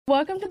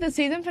Welcome to the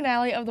season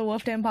finale of the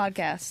Wolf Den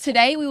podcast.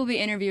 Today we will be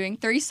interviewing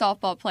 3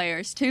 softball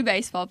players, 2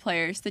 baseball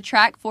players, the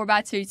track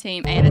 4x2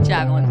 team, and a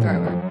javelin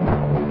thrower.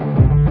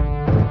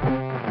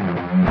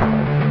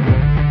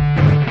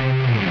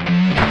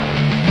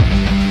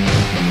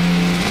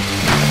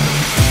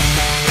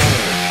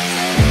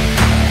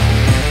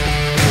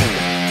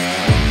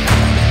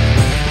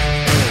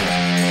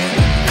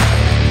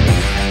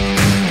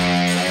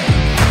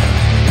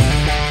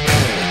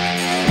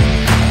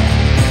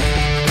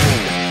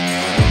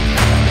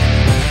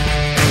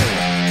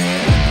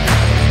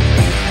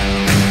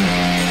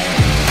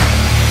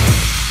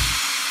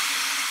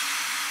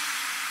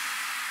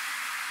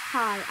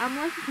 Hi, I'm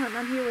Alexis and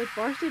I'm here with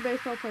varsity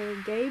baseball player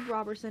Gabe,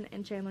 Robertson,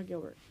 and Chandler,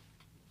 Gilbert.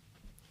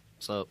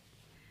 What's up?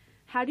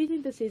 How do you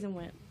think the season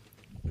went?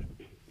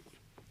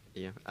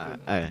 Yeah.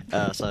 Okay.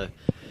 It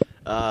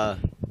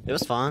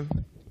was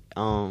fun.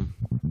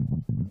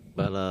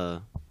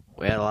 But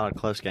we had a lot of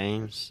close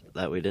games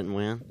that we didn't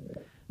win.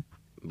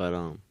 But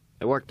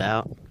it worked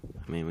out.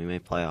 I mean, we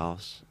made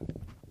playoffs.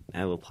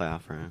 Had a little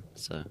playoff run.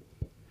 So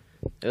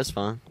it was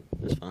fun.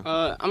 It was fun.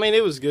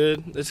 It was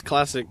good. It's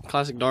classic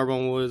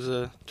Darbone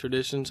Woods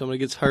tradition. Somebody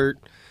gets hurt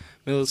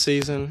middle of the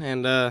season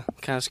and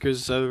kind of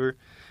screws us over.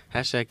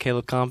 Hashtag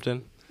Caleb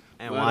Compton.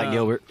 And Wyatt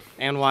Gilbert.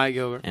 And Wyatt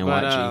Gilbert. And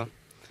Wyatt G.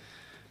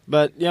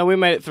 But, yeah, we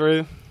made it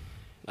through.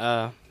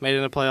 Made it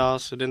in the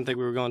playoffs. I didn't think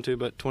we were going to,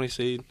 but 20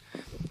 seed.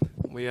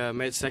 We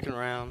made second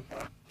round.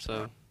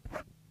 So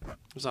it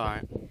was all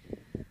right.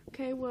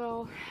 Okay,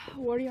 well,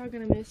 what are y'all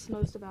going to miss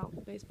most about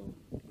baseball?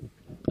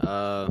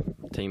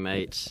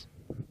 Teammates.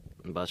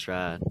 Bus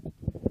ride.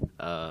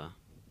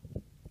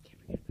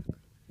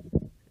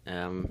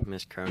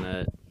 Miss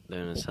Cronut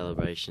doing the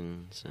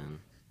celebrations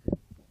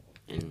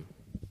and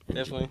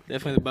Definitely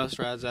the bus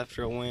rides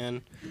after a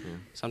win. Yeah.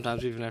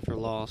 Sometimes even after a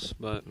loss,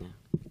 but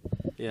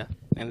yeah,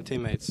 and the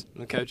teammates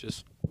and the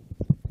coaches.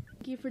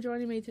 Thank you for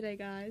joining me today,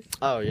 guys.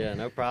 Oh yeah,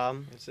 no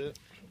problem. That's it.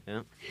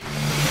 Yeah.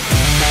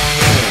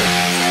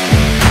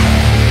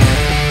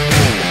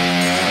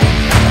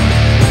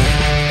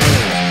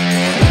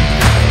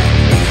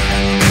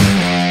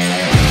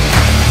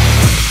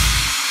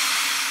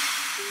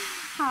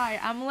 Hi,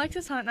 I'm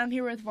Alexis Hunt, and I'm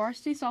here with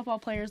varsity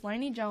softball players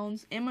Laynie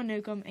Jones, Emma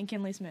Newcomb, and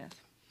Kinley Smith.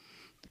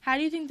 How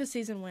do you think the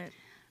season went?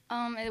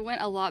 It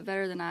went a lot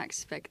better than I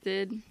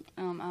expected.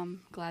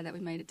 I'm glad that we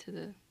made it to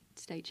the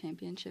state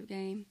championship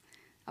game.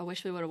 I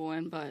wish we would have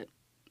won, but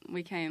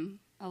we came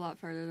a lot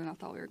further than I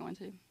thought we were going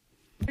to.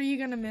 What are you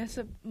going to miss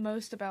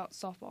most about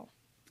softball?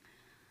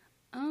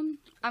 I'm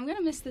going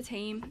to miss the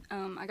team.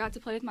 I got to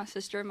play with my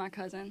sister and my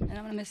cousin, and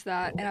I'm going to miss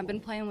that. And I've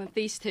been playing with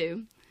these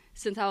two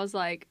since I was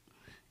like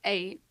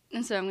 8,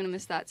 and so I'm going to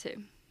miss that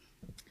too.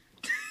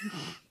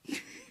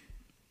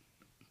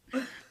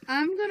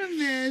 I'm going to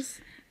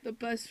miss the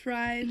bus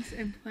rides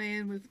and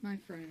playing with my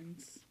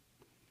friends.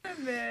 I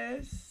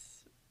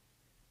miss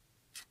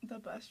the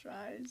bus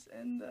rides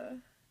and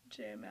the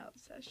jam out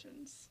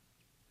sessions.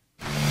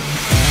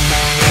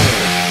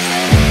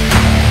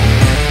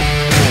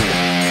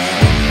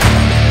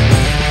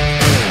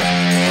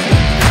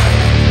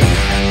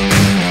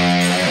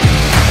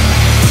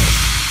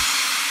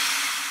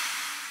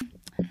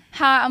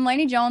 Hi, I'm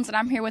Laynie Jones, and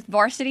I'm here with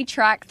varsity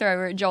track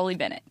thrower Joley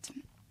Bennett.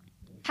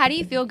 How do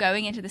you feel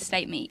going into the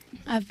state meet?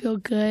 I feel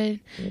good,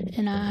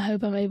 and I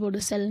hope I'm able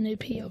to set a new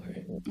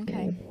PR.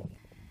 Okay.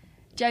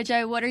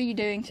 JoJo, what are you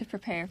doing to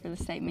prepare for the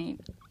state meet?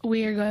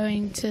 We are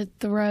going to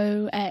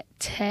throw at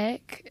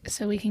Tech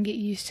so we can get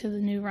used to the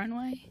new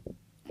runway.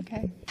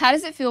 Okay. How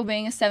does it feel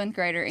being a 7th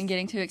grader and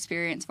getting to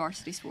experience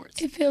varsity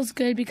sports? It feels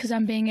good because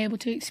I'm being able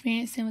to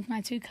experience them with my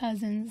 2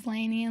 cousins,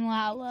 Laynie and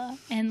Lila,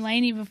 and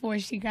Laynie before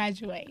she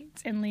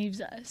graduates and leaves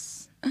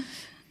us.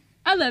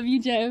 I love you,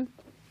 Joe.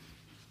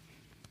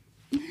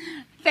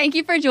 Thank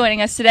you for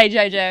joining us today,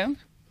 JoJo.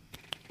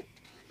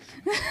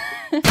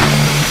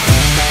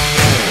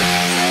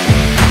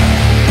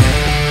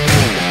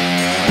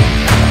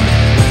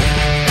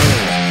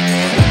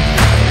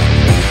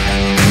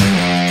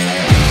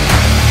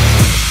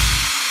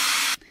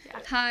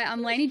 Hi,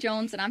 I'm Laynie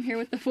Jones, and I'm here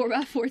with the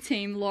 4x4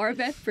 team,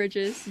 Beth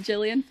Bridges,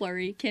 Jillian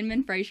Flurry,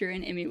 Kinman Fraiser,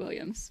 and Emmy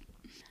Williams.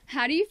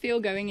 How do you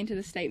feel going into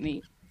the state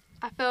meet?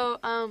 I feel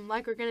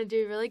like we're going to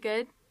do really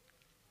good.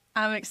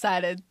 I'm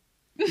excited.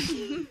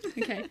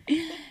 Okay.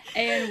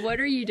 And what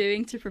are you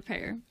doing to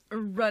prepare?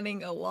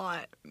 Running a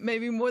lot.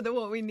 Maybe more than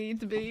what we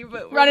need to be,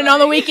 but Running on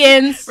the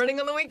weekends. Running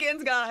on the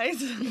weekends,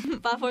 guys.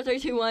 5, 4, 3,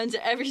 2, 1s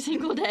every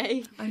single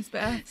day. Nice,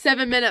 Beth.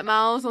 7-minute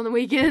miles on the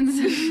weekends.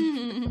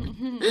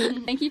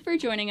 Thank you for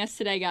joining us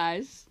today,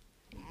 guys.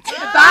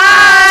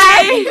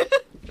 Bye!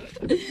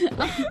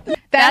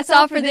 That's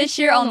all for this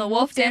year on the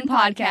Wolf Den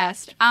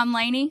podcast. I'm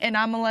Laynie. And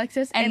I'm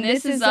Alexis. And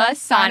this is us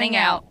signing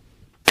out.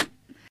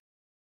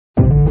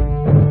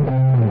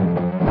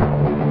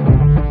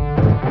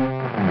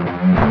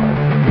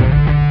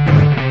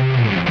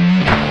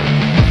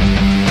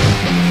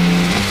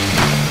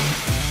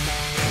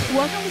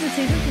 Welcome to the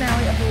season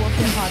finale of the Wolf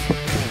Den podcast.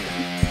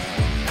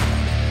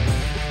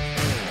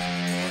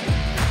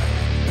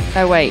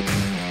 Oh, wait.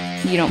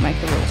 You don't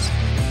make the rules.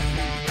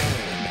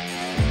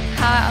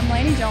 Hi, I'm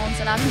Laynie Jones,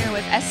 and I'm here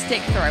with a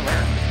stick thrower.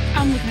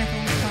 I'm looking at the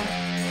wrong spot.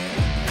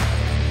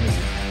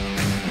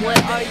 What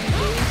are you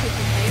doing to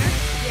prepare?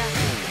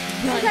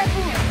 What's that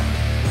for?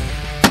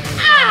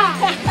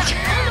 Ah!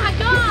 Oh my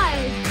god!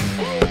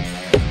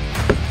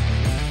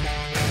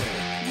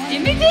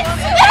 Jimmy did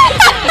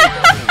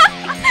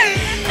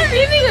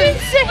Jimmy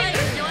did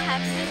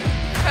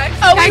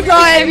Oh, we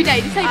run. Every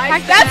day. Just say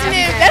practice.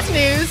 That's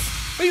news.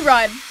 We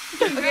run.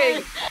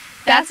 Okay.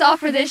 That's all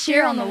for this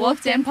year on the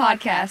Wolf Den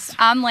podcast.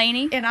 I'm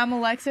Laynie. And I'm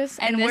Alexis.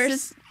 And this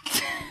is...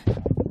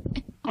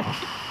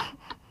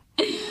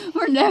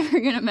 We're never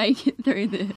going to make it through this.